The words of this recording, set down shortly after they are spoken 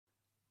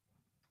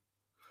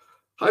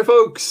Hi,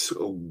 folks.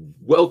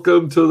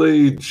 Welcome to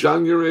the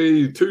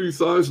January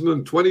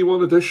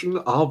 2021 edition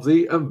of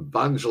the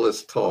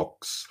Evangelist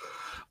Talks.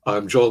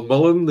 I'm John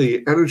Mullen,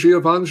 the Energy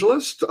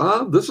Evangelist,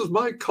 and this is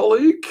my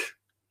colleague,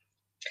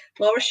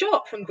 Laura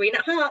Short from Green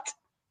at Heart.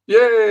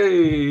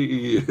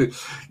 Yay!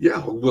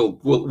 Yeah,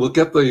 we'll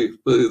get the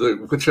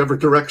whichever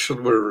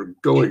direction we're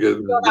going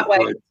in. Go that way.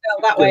 Right.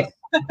 Go that way.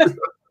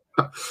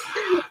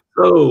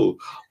 So,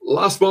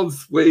 last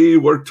month we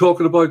were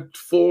talking about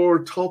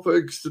 4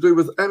 topics to do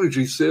with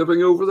energy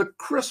saving over the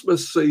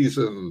Christmas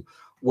season,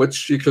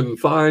 which you can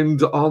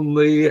find on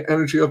the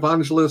Energy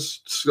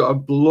Evangelist's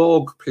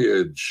blog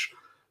page.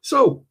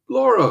 So,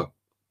 Laura,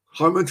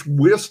 how much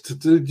waste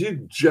did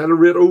you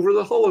generate over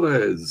the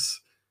holidays?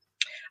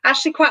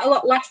 Actually, quite a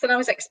lot less than I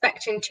was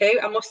expecting to,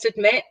 I must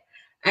admit.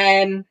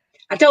 I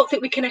don't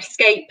think we can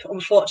escape,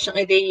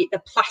 unfortunately,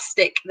 the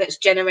plastic that's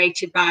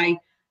generated by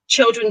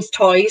children's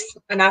toys.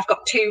 And I've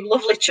got 2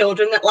 lovely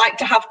children that like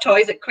to have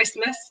toys at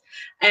Christmas.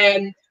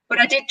 But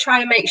I did try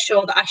and make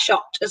sure that I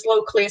shopped as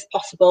locally as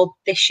possible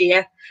this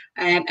year.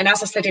 And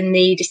as I said in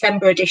the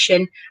December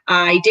edition,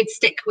 I did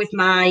stick with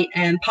my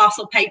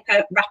parcel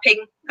paper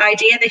wrapping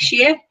idea this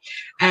year.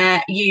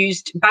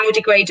 Used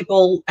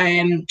biodegradable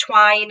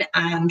twine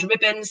and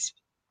ribbons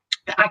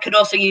that I could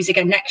also use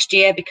again next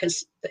year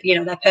because, you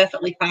know, they're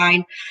perfectly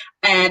fine.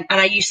 And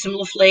I used some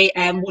lovely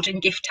wooden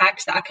gift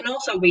tags that I can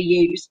also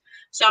reuse.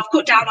 So I've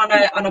cut down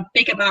on a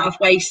big amount of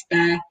waste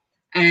there.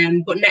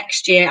 But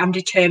next year I'm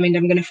determined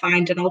I'm going to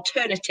find an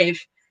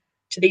alternative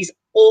to these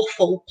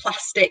awful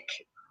plastic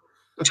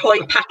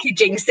toy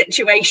packaging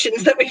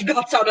situations that we've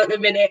got on at the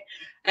minute.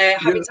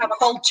 Having to have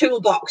a whole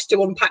toolbox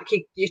to unpack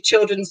your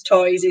children's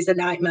toys is a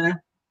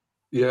nightmare.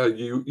 Yeah,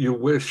 you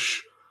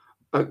wish.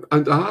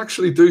 And I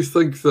actually do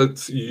think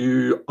that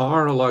you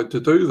are allowed to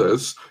do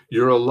this.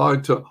 You're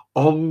allowed to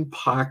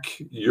unpack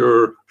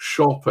your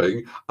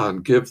shopping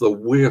and give the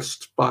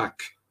waste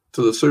back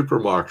to the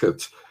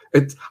supermarket.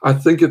 I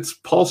think it's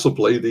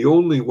possibly the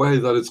only way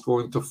that it's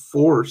going to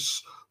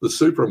force the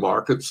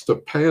supermarkets to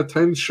pay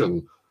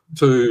attention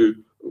to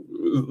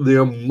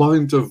the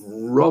amount of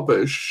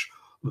rubbish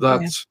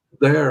that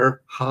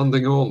they're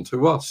handing on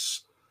to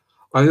us.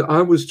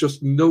 I was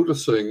just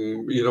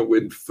noticing, you know,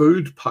 in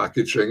food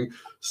packaging,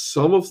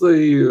 some of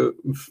the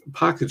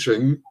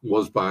packaging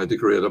was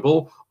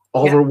biodegradable,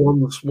 other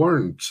ones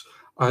weren't.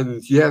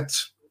 And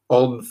yet,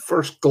 on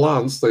first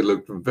glance, they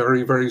looked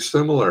very, very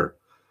similar.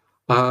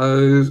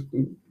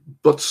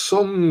 But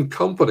some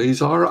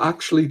companies are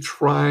actually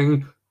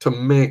trying to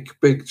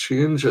make big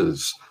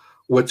changes,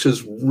 which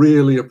is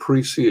really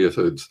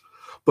appreciated.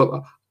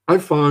 But I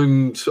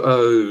found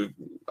an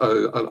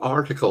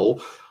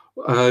article.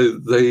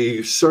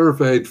 They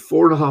surveyed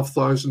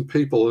 4,500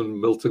 people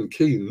in Milton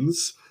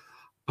Keynes,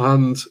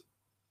 and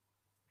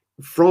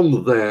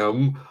from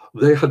them,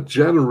 they had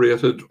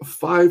generated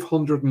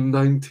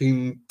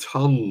 519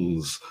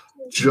 tons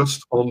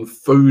just on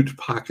food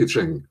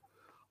packaging,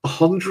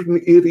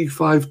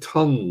 185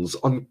 tons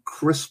on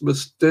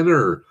Christmas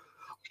dinner.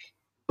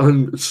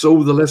 And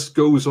so the list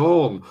goes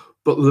on.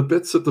 But the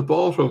bits at the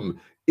bottom,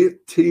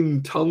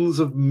 18 tons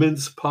of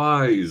mince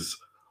pies.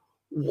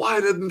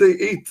 Why didn't they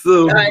eat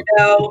them? I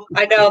know.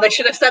 They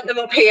should have sent them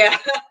up here.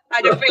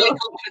 I'd have really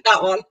gone with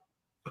that one.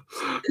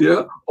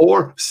 Yeah,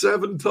 or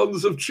 7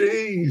 tons of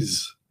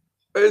cheese.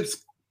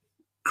 It's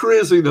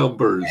crazy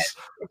numbers.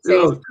 Yeah,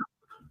 you know,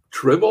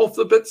 trim off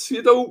the bits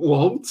you don't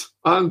want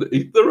and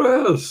eat the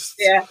rest.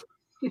 Yeah.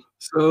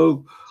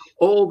 So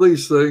all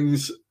these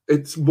things,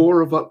 it's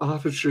more of an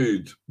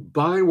attitude.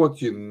 Buy what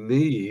you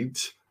need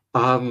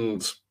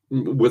and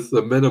with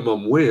the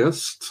minimum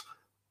waste,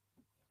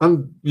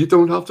 and you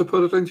don't have to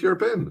put it into your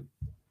bin.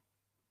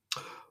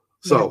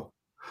 So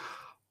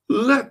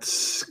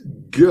let's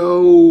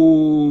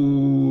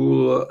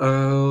go.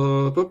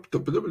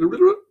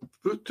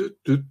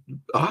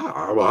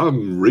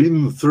 I'm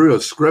reading through a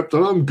script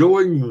and I'm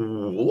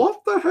going,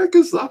 what the heck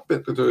is that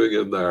bit doing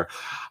in there?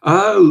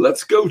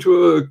 Let's go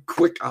to a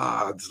quick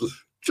ad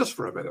just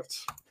for a minute.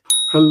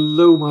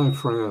 Hello, my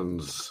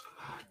friends.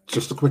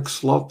 Just a quick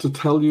slot to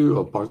tell you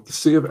about the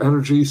Save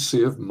Energy,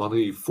 Save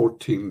Money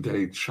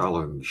 14-day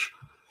challenge.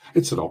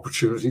 It's an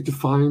opportunity to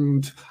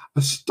find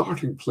a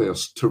starting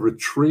place to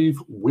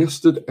retrieve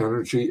wasted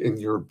energy in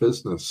your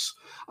business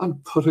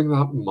and putting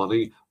that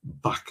money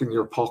back in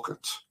your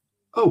pocket.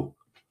 Oh,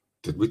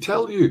 did we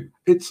tell you?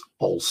 It's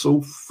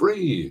also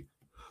free.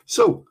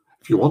 So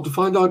if you want to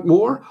find out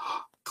more,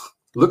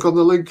 look on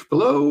the link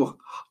below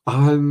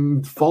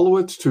and follow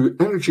it to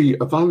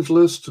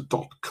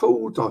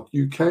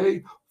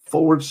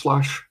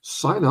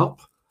energyevangelist.co.uk/sign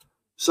up.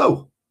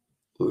 So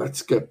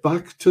let's get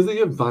back to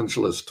the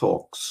Evangelist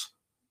Talks.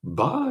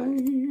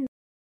 Bye.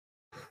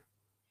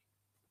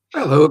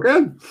 Hello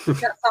again. That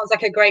sounds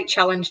like a great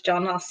challenge,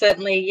 John. I'll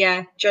certainly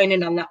join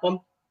in on that one.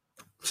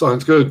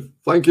 Sounds good.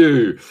 Thank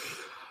you.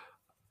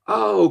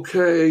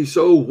 Okay,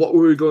 so what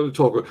were we going to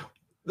talk about?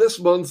 This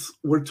month,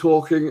 we're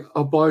talking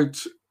about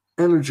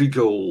energy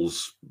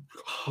goals.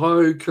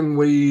 How can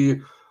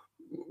we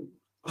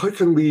how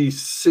can we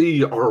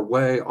see our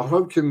way, or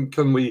how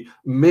can we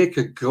make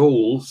a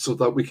goal so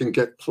that we can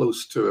get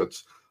close to it?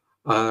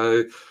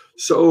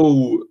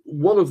 So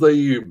one of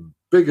the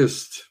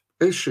biggest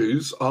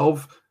issues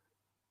of,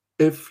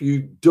 if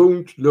you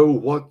don't know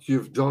what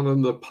you've done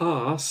in the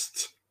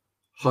past,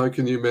 how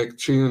can you make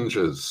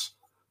changes?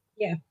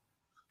 Yeah.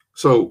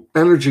 So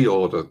energy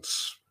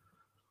audits.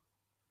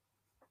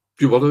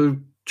 Do you want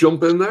to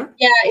jump in there?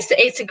 Yeah,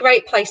 it's a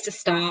great place to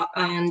start,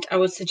 and I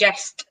would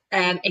suggest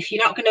if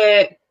you're not going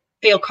to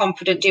feel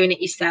confident doing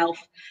it yourself,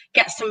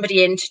 get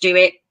somebody in to do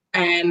it.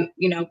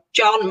 You know,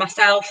 John,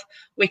 myself,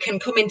 we can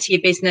come into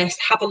your business,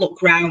 have a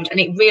look round, and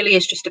it really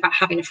is just about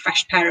having a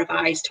fresh pair of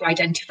eyes to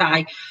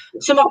identify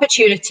some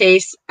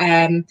opportunities,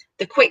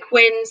 the quick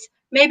wins,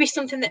 maybe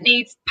something that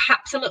needs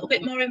perhaps a little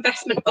bit more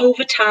investment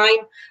over time,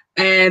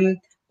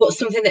 but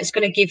something that's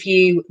going to give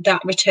you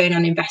that return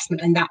on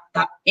investment and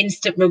that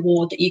instant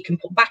reward that you can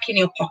put back in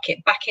your pocket,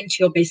 back into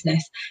your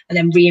business, and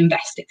then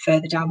reinvest it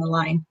further down the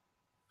line.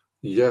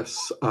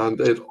 Yes, and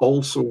it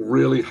also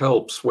really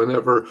helps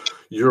whenever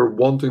you're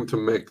wanting to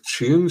make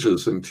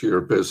changes into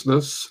your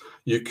business.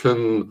 You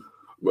can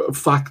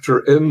factor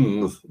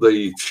in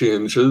the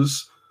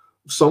changes.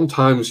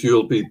 Sometimes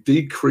you'll be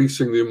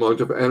decreasing the amount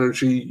of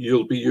energy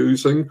you'll be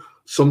using.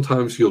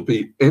 Sometimes you'll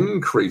be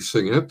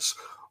increasing it,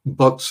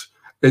 but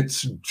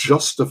it's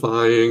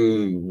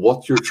justifying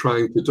what you're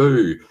trying to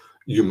do.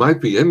 You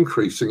might be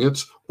increasing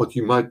it, but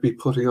you might be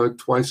putting out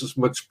twice as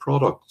much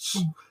products.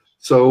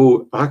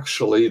 So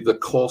actually the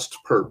cost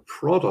per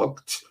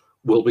product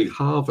will be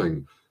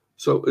halving.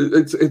 So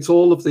it's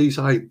all of these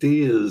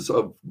ideas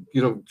of,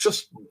 you know,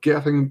 just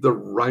getting the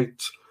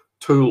right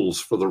tools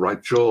for the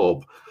right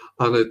job.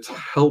 And it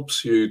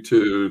helps you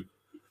to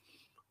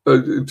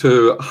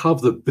have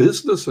the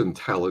business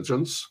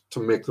intelligence to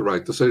make the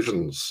right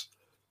decisions.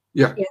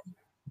 Yeah.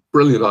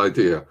 Brilliant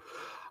idea.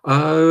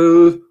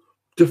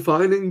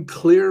 Defining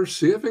clear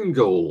saving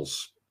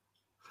goals.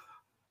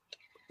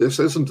 This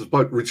isn't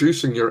about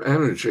reducing your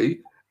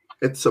energy.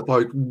 It's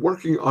about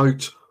working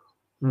out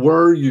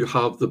where you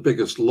have the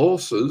biggest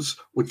losses,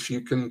 which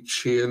you can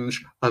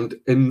change and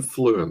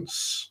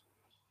influence.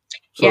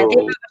 So, yeah, the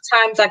amount of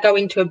times I go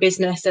into a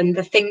business and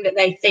the thing that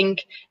they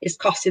think is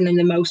costing them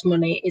the most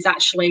money is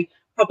actually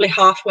probably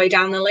halfway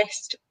down the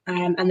list,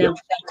 and they'll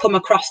come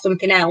across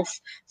something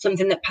else,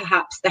 something that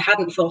perhaps they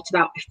hadn't thought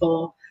about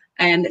before,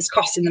 and that's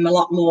costing them a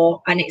lot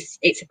more. And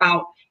it's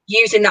about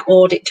using that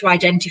audit to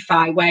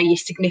identify where your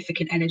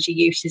significant energy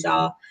uses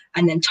are,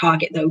 and then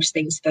target those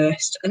things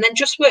first, and then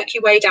just work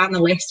your way down the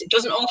list. It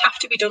doesn't all have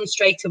to be done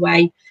straight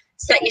away.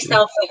 Set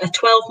yourself a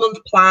 12-month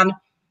plan.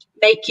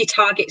 Make your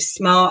targets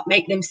smart,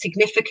 make them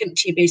significant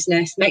to your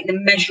business, make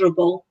them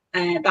measurable.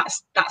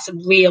 That's a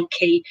real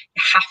key.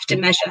 You have to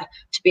measure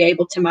to be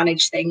able to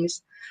manage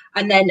things,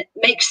 and then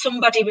make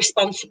somebody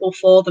responsible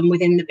for them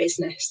within the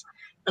business.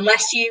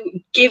 Unless you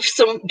give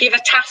a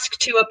task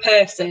to a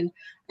person,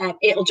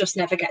 it'll just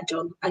never get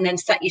done. And then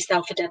set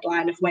yourself a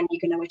deadline of when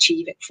you're going to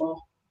achieve it for.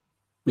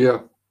 Yeah,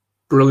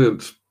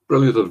 brilliant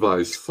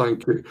advice.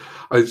 Thank you.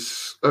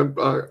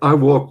 I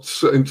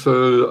walked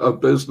into a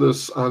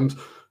business and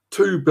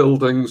 2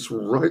 buildings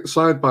right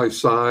side by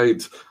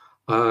side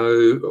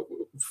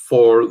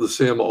for the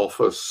same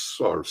office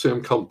or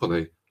same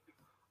company.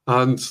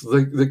 And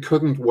they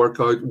couldn't work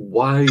out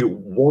why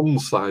one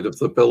side of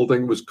the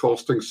building was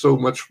costing so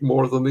much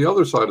more than the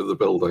other side of the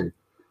building.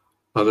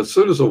 And as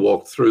soon as I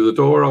walked through the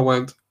door, I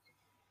went,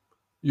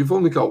 "You've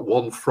only got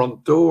one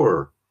front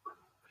door."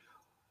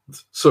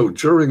 So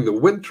during the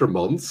winter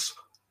months,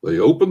 they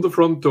opened the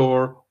front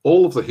door,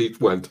 all of the heat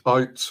went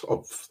out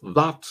of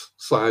that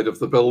side of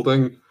the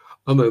building,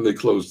 and then they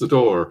closed the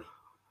door.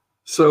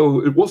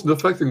 So it wasn't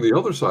affecting the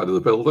other side of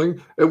the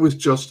building. It was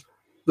just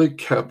they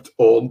kept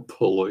on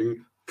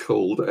pulling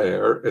cold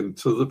air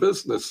into the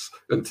business,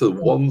 into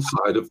one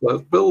side of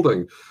that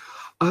building.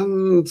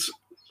 And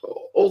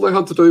all they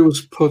had to do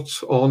was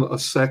put on a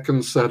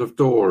second set of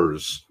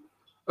doors.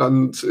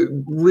 And it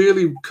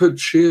really could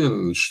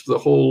change the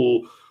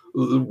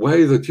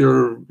way that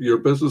your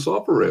business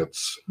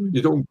operates.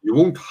 You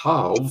won't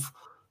have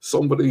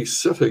somebody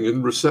sitting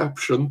in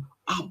reception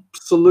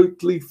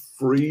absolutely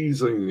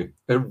freezing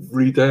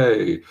every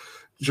day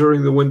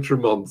during the winter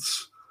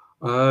months,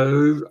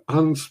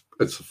 and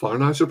it's a far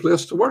nicer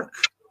place to work.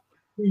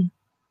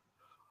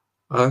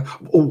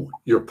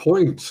 Your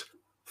point.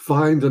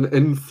 Find an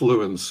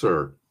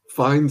influencer.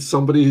 Find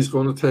somebody who's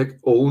going to take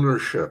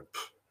ownership.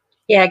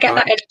 Yeah, get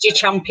that energy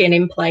champion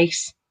in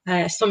place.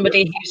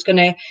 Somebody who's going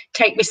to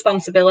take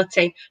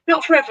responsibility,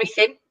 not for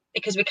everything,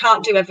 because we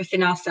can't do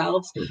everything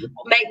ourselves,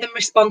 but make them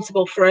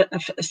responsible for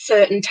a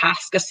certain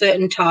task, a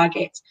certain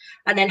target,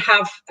 and then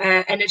have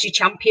energy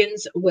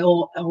champions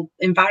or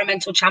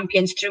environmental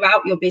champions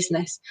throughout your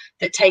business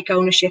that take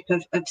ownership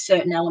of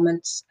certain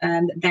elements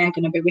that they're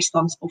going to be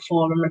responsible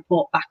for and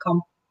report back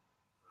on.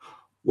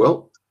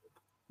 Well,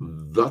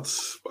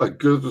 that's a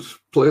good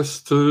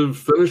place to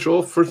finish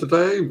off for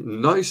today.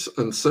 Nice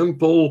and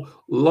simple,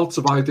 lots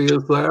of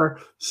ideas there.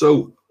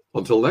 So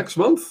until next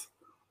month,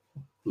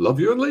 love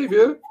you and leave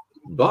you.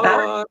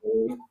 Bye.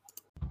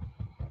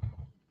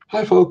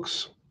 Hi,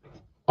 folks.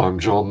 I'm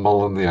John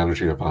Mullen, the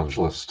Energy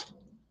Evangelist.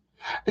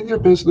 In your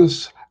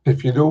business,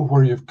 if you know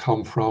where you've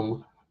come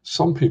from,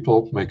 some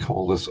people may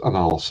call this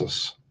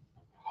analysis,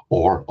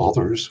 or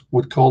others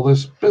would call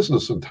this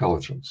business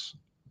intelligence.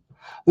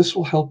 This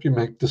will help you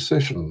make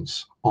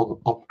decisions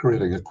on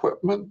upgrading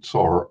equipment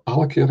or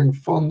allocating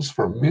funds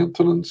for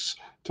maintenance,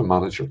 to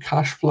manage your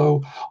cash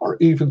flow, or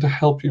even to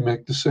help you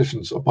make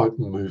decisions about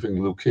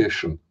moving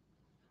location.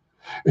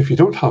 If you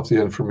don't have the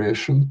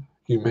information,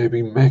 you may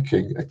be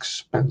making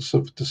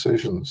expensive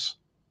decisions.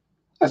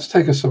 Let's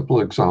take a simple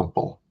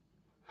example.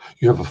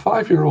 You have a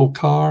 5-year-old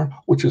car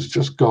which has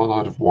just gone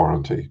out of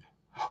warranty,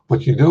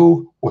 but you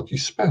know what you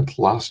spent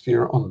last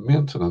year on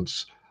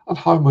maintenance and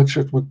how much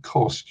it would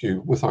cost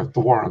you without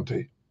the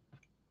warranty.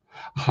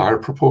 A higher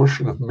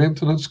proportion of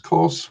maintenance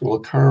costs will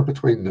occur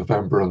between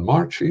November and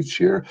March each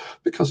year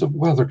because of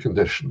weather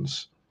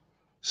conditions.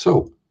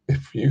 So,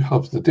 if you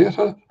have the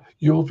data,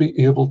 you will be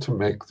able to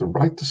make the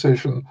right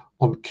decision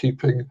on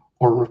keeping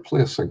or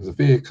replacing the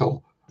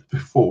vehicle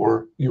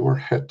before you are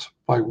hit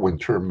by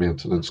winter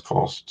maintenance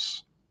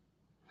costs.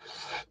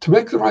 To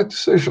make the right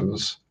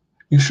decisions,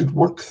 you should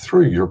work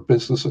through your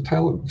business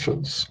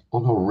intelligence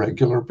on a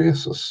regular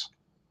basis.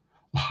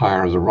 The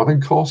higher the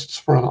running costs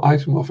for an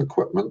item of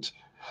equipment,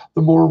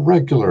 the more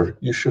regular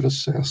you should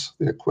assess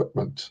the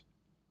equipment.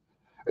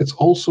 It's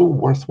also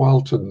worthwhile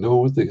to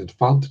know the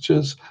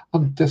advantages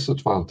and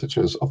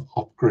disadvantages of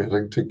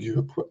upgrading to new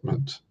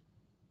equipment.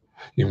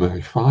 You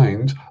may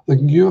find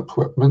that new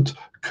equipment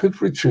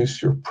could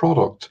reduce your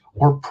product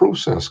or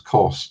process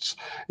costs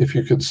if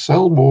you can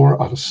sell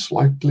more at a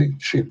slightly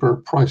cheaper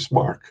price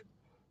mark.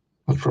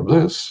 And from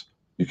this,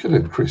 you can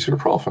increase your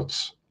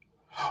profits.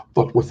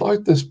 But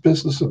without this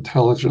business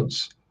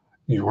intelligence,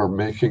 you are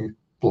making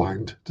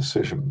blind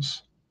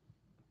decisions.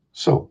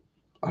 So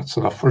that's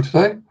enough for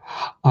today.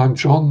 I'm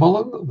John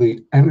Mullen,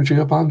 the Energy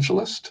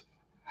Evangelist.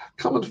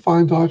 Come and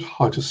find out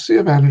how to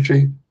save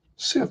energy,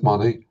 save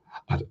money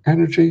at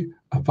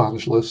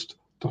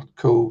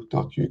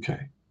energyevangelist.co.uk.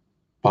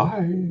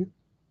 Bye.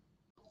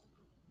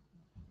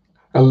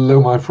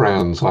 Hello, my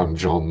friends. I'm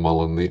John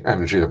Mullen, the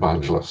Energy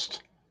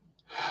Evangelist.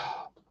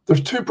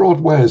 There's two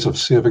broad ways of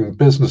saving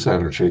business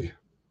energy.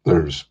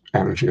 There's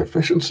energy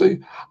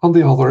efficiency, and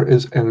the other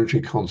is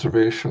energy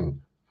conservation.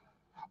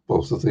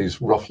 Both of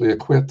these roughly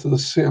equate to the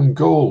same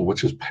goal,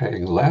 which is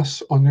paying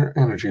less on your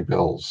energy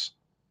bills.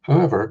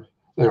 However,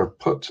 they are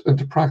put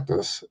into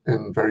practice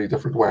in very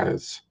different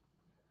ways.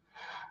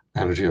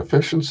 Energy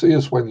efficiency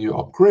is when you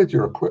upgrade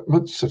your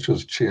equipment, such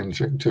as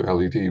changing to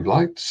LED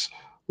lights,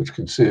 which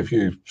can save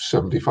you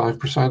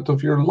 75%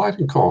 of your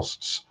lighting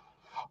costs,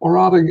 or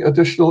adding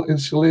additional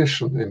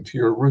insulation into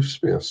your roof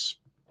space,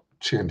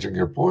 changing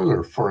your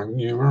boiler for a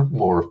newer,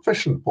 more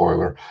efficient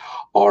boiler,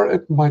 or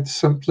it might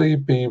simply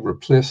be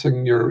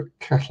replacing your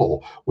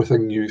kettle with a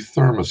new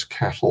thermos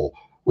kettle,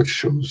 which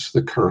shows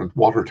the current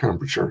water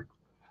temperature.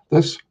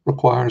 This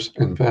requires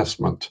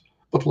investment,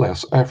 but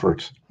less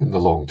effort in the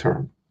long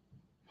term.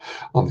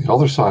 On the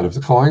other side of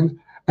the coin,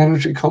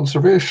 energy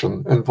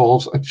conservation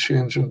involves a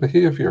change in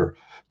behavior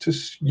to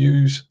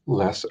use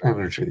less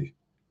energy.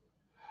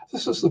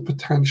 This has the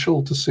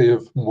potential to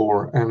save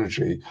more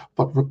energy,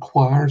 but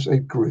requires a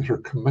greater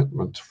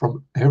commitment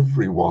from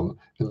everyone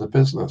in the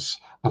business,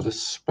 and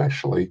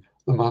especially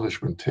the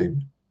management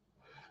team.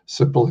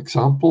 Simple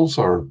examples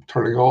are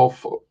turning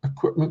off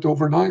equipment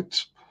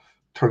overnight,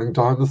 turning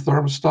down the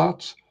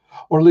thermostat,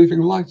 or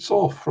leaving lights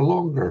off for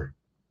longer.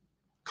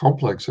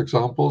 Complex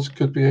examples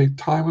could be a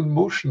time and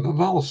motion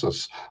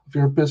analysis of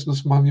your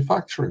business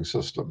manufacturing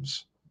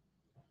systems.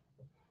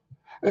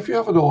 If you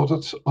have an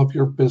audit of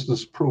your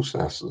business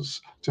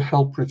processes to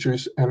help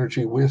reduce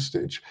energy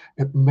wastage,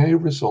 it may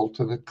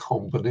result in a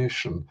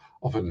combination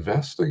of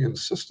investing in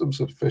systems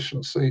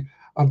efficiency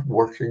and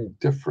working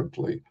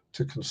differently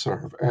to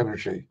conserve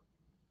energy.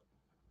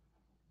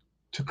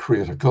 To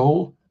create a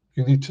goal,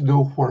 you need to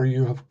know where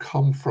you have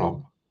come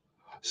from.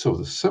 So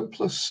the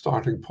simplest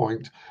starting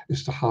point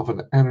is to have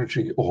an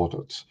energy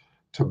audit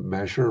to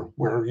measure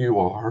where you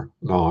are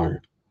now.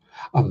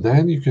 And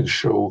then you can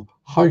show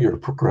how you're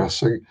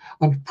progressing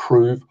and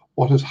prove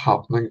what is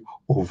happening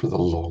over the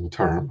long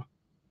term.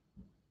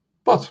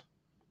 But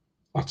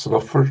that's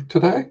enough for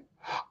today.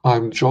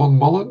 I'm John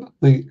Mullen,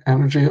 the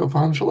Energy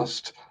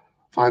Evangelist.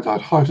 Find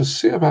out how to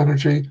save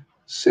energy,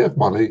 save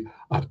money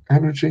at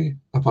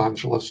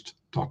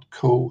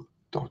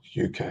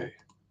energyevangelist.co.uk.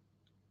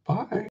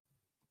 Bye.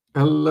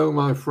 Hello,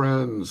 my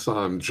friends.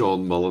 I'm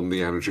John Mullen,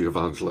 the Energy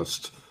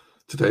Evangelist.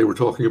 Today we're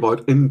talking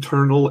about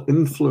internal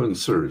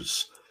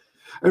influencers.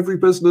 Every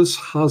business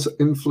has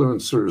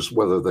influencers,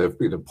 whether they've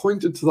been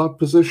appointed to that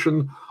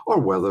position or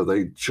whether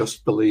they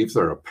just believe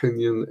their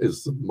opinion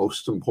is the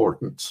most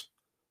important.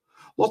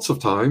 Lots of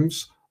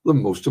times, the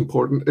most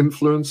important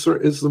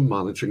influencer is the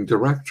managing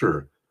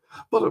director,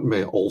 but it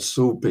may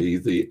also be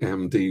the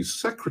MD's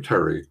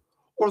secretary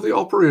or the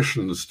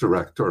operations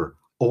director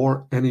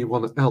or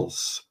anyone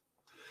else.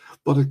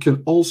 But it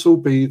can also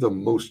be the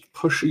most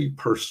pushy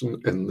person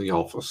in the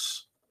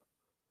office.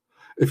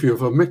 If you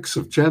have a mix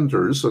of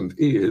genders and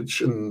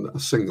age in a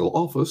single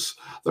office,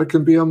 there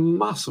can be a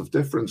massive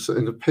difference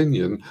in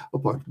opinion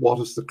about what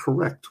is the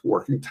correct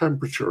working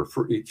temperature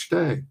for each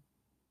day.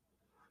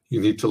 You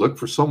need to look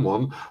for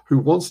someone who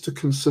wants to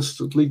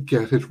consistently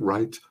get it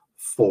right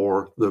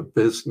for the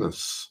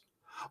business,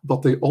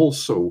 but they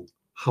also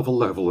have a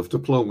level of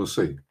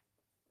diplomacy.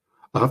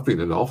 I've been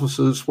in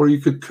offices where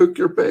you could cook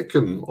your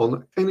bacon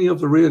on any of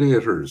the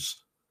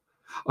radiators.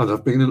 And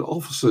I've been in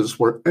offices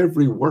where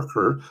every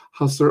worker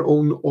has their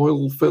own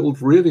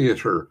oil-filled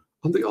radiator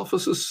and the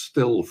office is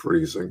still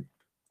freezing.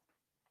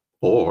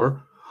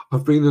 Or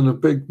I've been in a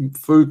big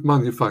food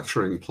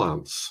manufacturing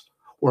plants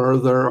where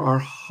there are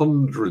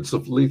hundreds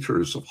of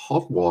liters of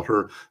hot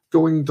water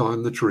going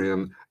down the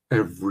drain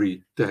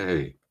every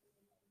day.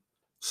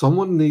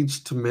 Someone needs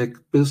to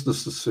make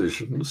business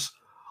decisions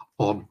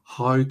on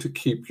how to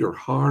keep your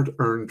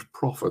hard-earned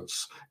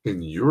profits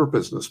in your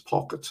business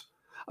pocket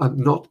and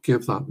not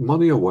give that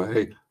money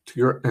away to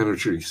your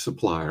energy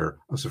supplier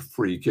as a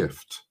free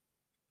gift.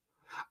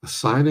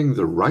 Assigning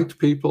the right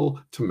people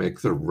to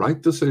make the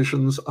right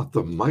decisions at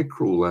the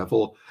micro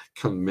level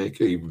can make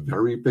a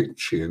very big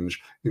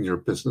change in your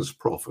business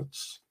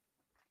profits.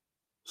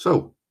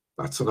 So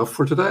that's enough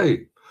for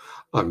today.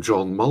 I'm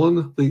John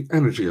Mullen, the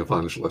Energy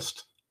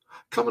Evangelist.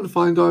 Come and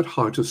find out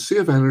how to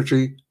save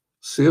energy,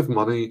 save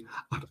money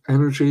at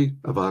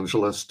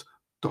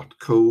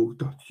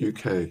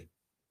energyevangelist.co.uk.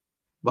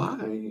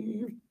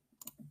 Bye.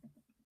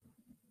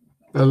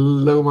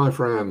 Hello, my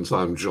friends.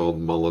 I'm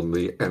John Mullen,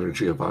 the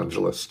Energy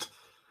Evangelist.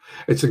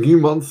 It's a new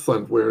month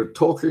and we're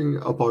talking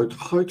about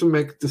how to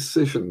make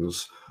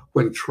decisions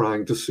when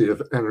trying to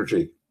save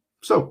energy.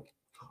 So,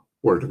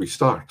 where do we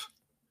start?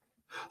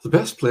 The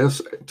best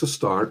place to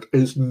start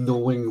is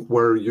knowing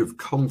where you've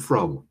come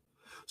from.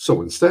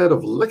 So instead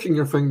of licking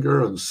your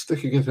finger and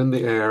sticking it in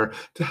the air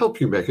to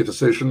help you make a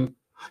decision,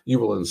 you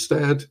will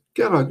instead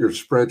get out your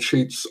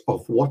spreadsheets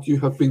of what you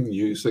have been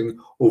using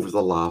over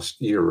the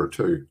last year or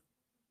two.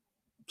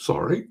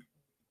 Sorry,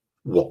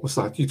 what was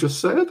that you just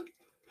said?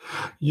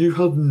 You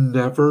have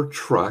never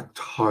tracked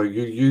how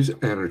you use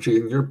energy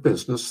in your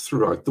business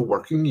throughout the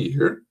working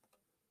year,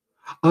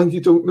 and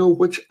you don't know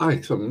which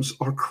items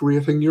are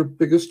creating your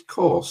biggest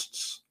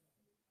costs.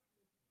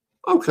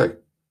 Okay,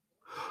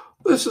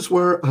 this is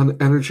where an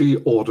energy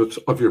audit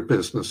of your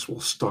business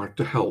will start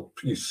to help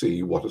you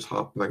see what is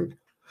happening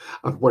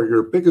and where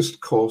your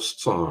biggest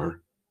costs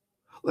are.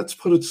 Let's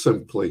put it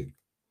simply.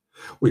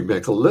 We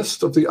make a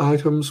list of the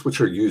items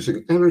which are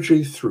using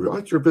energy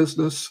throughout your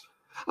business,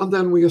 and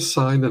then we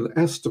assign an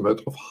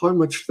estimate of how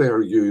much they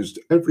are used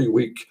every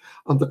week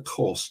and the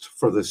cost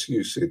for this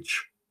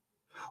usage.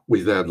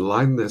 We then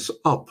line this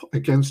up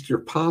against your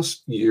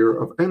past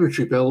year of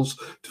energy bills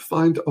to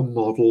find a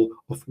model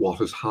of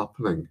what is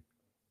happening.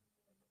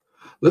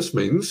 This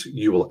means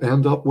you will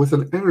end up with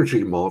an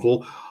energy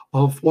model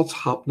of what's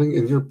happening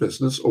in your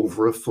business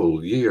over a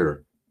full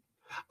year.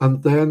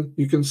 And then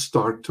you can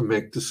start to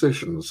make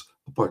decisions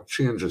about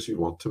changes you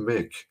want to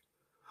make,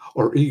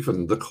 or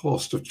even the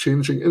cost of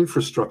changing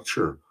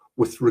infrastructure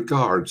with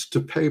regards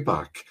to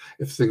payback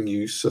if the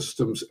new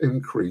systems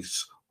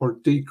increase or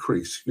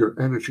decrease your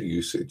energy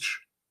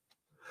usage.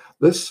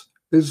 This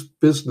is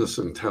business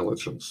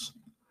intelligence,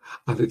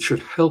 and it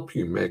should help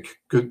you make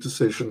good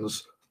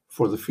decisions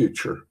for the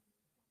future.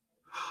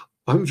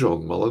 I'm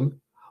John Mullen,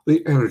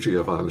 the Energy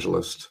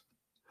Evangelist.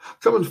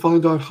 Come and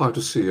find out how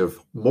to save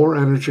more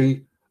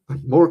energy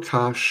and more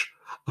cash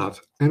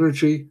at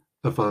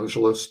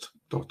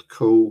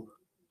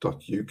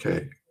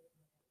energyevangelist.co.uk.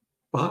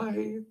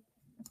 Bye.